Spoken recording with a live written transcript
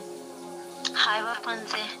Hi,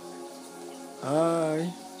 Wapunzi.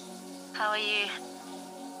 Hi, How are you?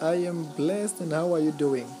 I am blessed, and how are you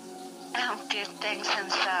doing? I'm good, thanks,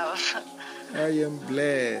 and self. I am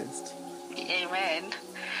blessed. Amen.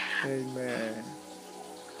 Amen.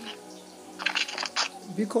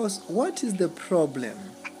 Because what is the problem?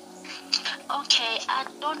 Okay, I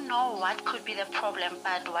don't know what could be the problem,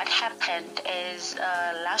 but what happened is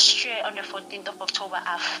last year on the 14th of October,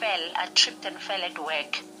 I tripped and fell at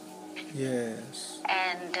work. Yes.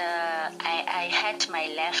 And I had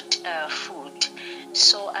my left foot.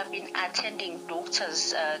 So I've been attending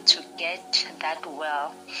doctors to get that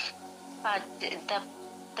well. But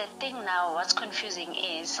the thing now, what's confusing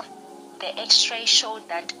is the x-ray showed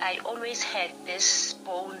that I always had this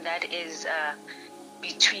bone that is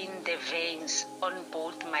between the veins on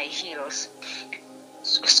both my heels.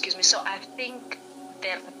 So, excuse me. So I think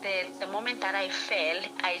the moment that I fell,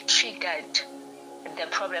 I triggered the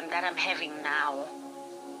problem that I'm having now.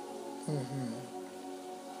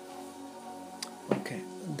 Okay.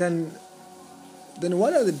 Then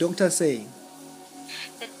what are the doctors saying?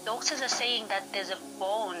 The doctors are saying that there's a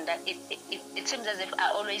bone that it seems as if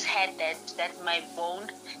I always had that my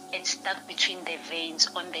bone is stuck between the veins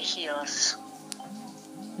on the heels.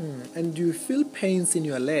 And do you feel pains in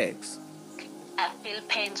your legs? I feel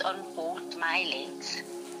pains on both my legs.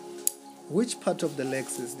 Which part of the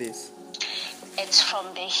legs is this? It's from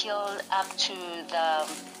the heel up to the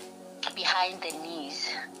behind the knees.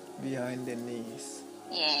 Behind the knees.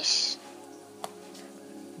 Yes.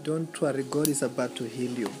 Don't worry, God is about to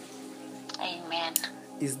heal you. Amen.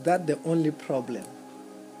 Is that the only problem?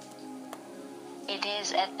 It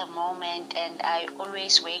is at the moment, and I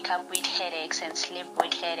always wake up with headaches and sleep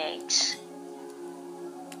with headaches.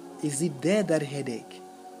 Is it there, that headache?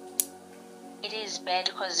 It is bad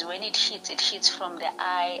because when it hits from the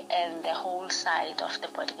eye and the whole side of the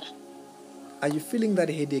body. Are you feeling that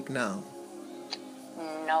headache now?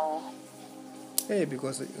 No. Hey,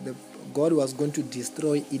 because God was going to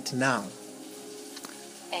destroy it now.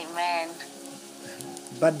 Amen.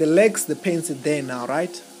 But the legs, the pains is there now,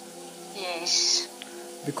 right? Yes.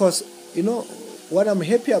 Because, what I'm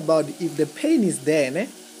happy about, if the pain is there,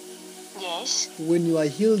 Yes. when you are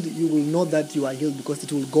healed, you will know that you are healed because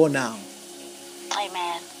it will go now.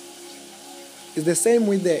 Amen. It's the same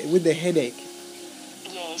with the headache.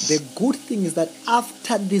 Yes. The good thing is that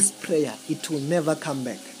after this prayer, it will never come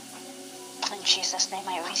back. In Jesus' name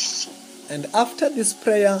I receive. And after this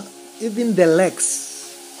prayer, even the legs,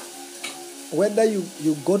 whether you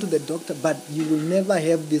go to the doctor, but you will never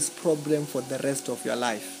have this problem for the rest of your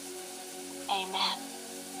life. Amen.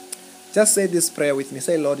 Just say this prayer with me.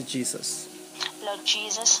 Say, Lord Jesus. Lord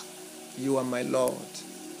Jesus. You are my Lord.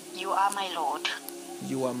 You are my Lord.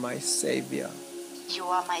 You are my Savior. You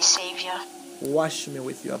are my Savior. Wash me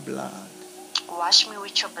with your blood. Wash me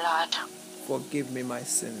with your blood. Forgive me my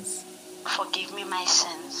sins. Forgive me my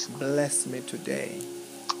sins. Bless me today.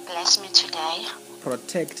 Bless me today.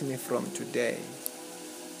 Protect me from today.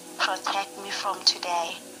 Protect me from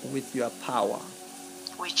today. With your power.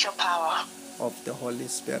 With your power. Of the Holy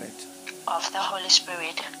Spirit. Of the Holy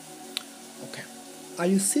Spirit. Okay. Are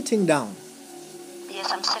you sitting down?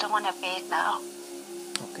 Yes, I'm sitting on a bed now.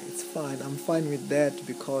 Okay, it's fine. I'm fine with that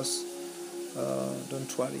because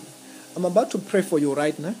don't worry. I'm about to pray for you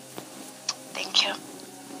right now. Thank you.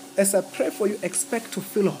 As I pray for you, expect to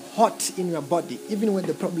feel hot in your body, even when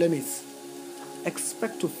the problem is.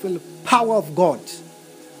 Expect to feel power of God.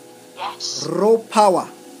 Yes. Raw power.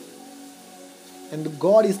 And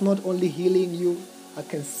God is not only healing you, I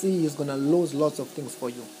can see He's going to lose lots of things for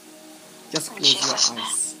you. Just close your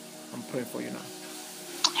eyes. I'm praying for you now.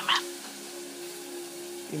 Amen.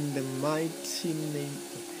 In the mighty name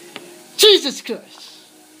of Jesus Christ.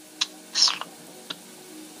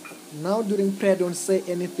 Now during prayer, don't say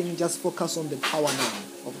anything. Just focus on the power now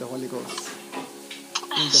of the Holy Ghost.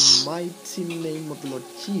 In the mighty name of the Lord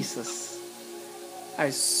Jesus,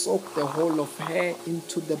 I soak the whole of her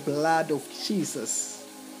into the blood of Jesus,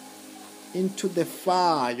 into the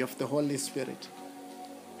fire of the Holy Spirit.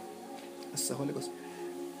 That's the Holy Ghost.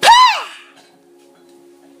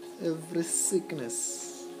 Every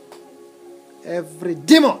sickness, every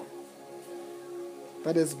demon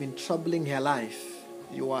that has been troubling her life,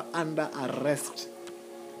 you are under arrest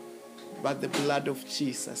by the blood of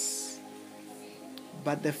Jesus,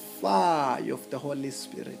 by the fire of the Holy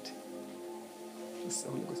Spirit. That's the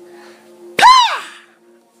Holy Ghost.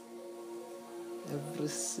 Every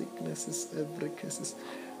sickness, every curse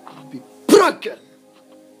be broken.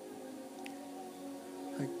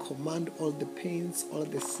 I command all the pains, all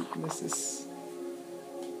the sicknesses.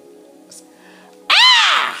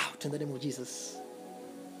 In the name of Jesus.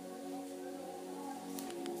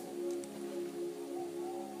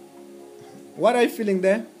 What are you feeling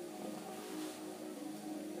there?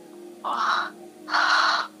 I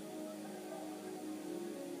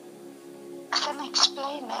can't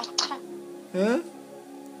explain it. Huh?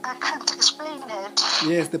 I can't explain it.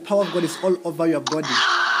 Yes, the power of God is all over your body.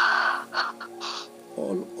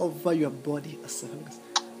 All over your body.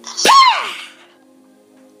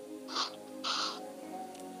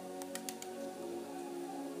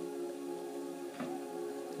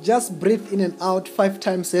 Just breathe in and out 5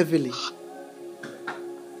 times heavily.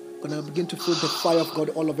 Gonna begin to feel the fire of God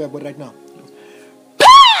all over your body right now.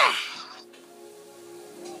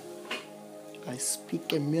 I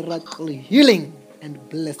speak a miracle healing and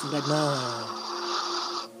blessing right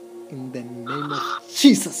now. In the name of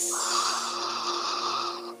Jesus.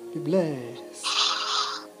 Be blessed.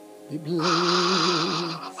 Be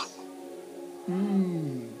blessed.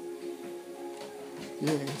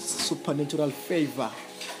 Yes, supernatural favor.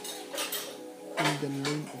 In the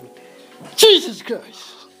name of Jesus Christ.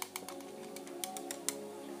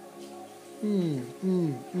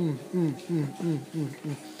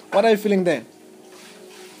 What are you feeling there?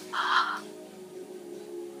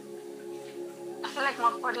 I feel like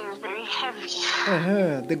my body is very heavy.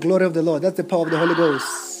 The glory of the Lord. That's the power of the Holy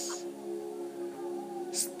Ghost.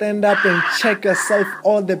 Stand up and check yourself.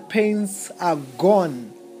 All the pains are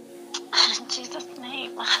gone. In Jesus'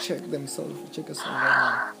 name. Check themselves. Check yourself right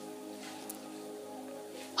now.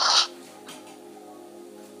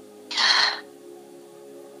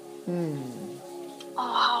 Oh,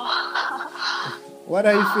 wow. What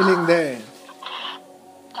are you feeling there?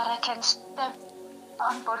 That I can step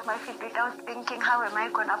on both my feet without thinking, how am I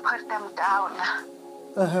going to put them down?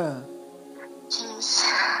 Jeez.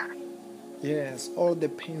 Yes, all the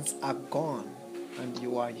pains are gone and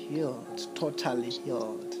you are healed, totally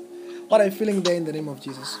healed. What are you feeling there in the name of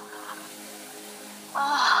Jesus?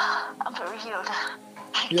 Oh, I'm very healed.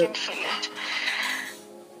 I can feel it.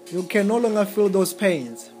 You can no longer feel those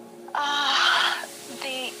pains.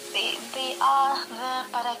 They are there,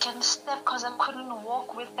 but I can step because I couldn't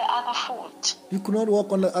walk with the other foot. You could not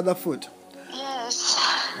walk on the other foot. Yes.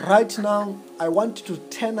 Right now, I want you to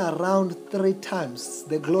turn around 3 times.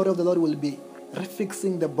 The glory of the Lord will be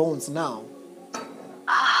refixing the bones now.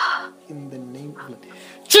 In the name of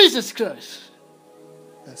Jesus Christ.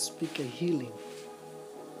 I speak a healing.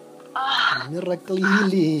 Miracle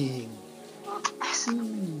healing.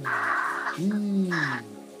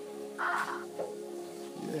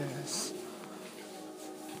 Yes.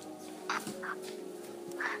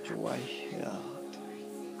 You are healed.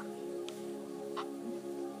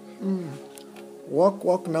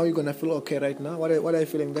 Walk now. You're gonna feel okay right now. What are you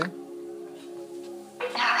feeling there?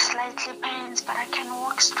 Yeah, slightly pains, but I can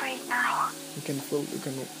walk straight now. You can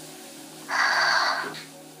walk.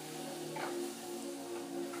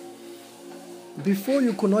 Before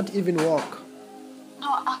you could not even walk. No,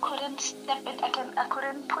 I couldn't step it. I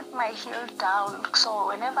couldn't put my heel down. So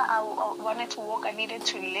whenever I wanted to walk, I needed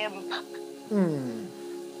to limp.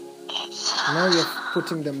 Yes. Now you're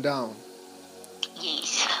putting them down.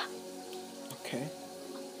 Yes. Okay.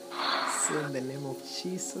 So in the name of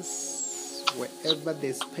Jesus, wherever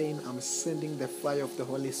there's pain, I'm sending the fire of the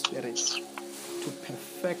Holy Spirit to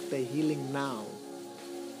perfect the healing now.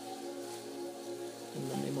 In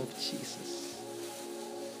the name of Jesus.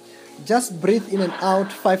 Just breathe in and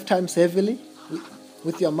out 5 times heavily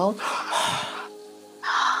with your mouth.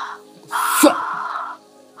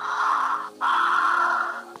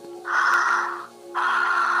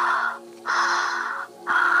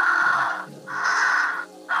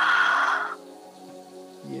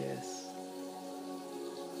 Yes.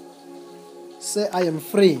 Say, I am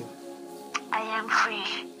free. I am free.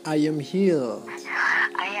 I am healed.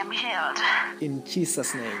 I am healed. In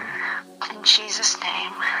Jesus' name. In Jesus'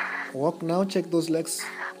 name. Walk now, check those legs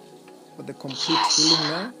for the complete healing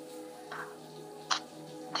now.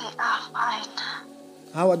 They are fine.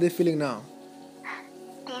 How are they feeling now?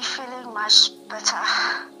 They're feeling much better.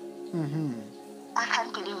 I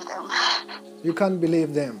can't believe them. You can't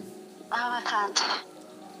believe them. No, I can't.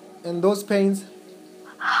 And those pains,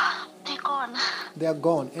 They're gone. they are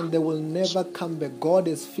gone and they will never come back. God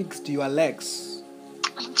has fixed your legs.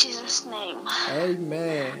 In Jesus' name.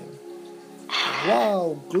 Amen.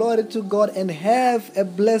 Wow, glory to God, and have a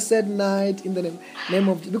blessed night in the name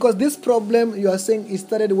of Jesus. Because this problem you are saying it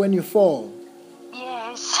started when you fall.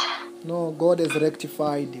 Yes. No, God has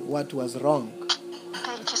rectified what was wrong.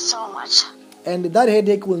 Thank you so much. And that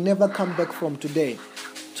headache will never come back from today.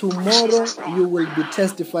 Tomorrow you will be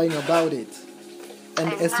testifying about it.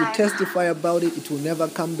 And as you testify about it, it will never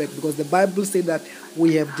come back. Because the Bible says that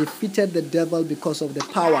we have defeated the devil because of the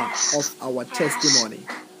power of our testimony.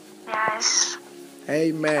 Yes.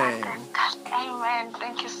 Amen. Amen.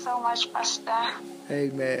 Thank you so much, Pastor.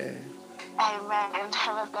 Amen. Amen. And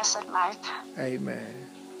have a blessed night. Amen.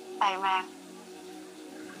 Amen.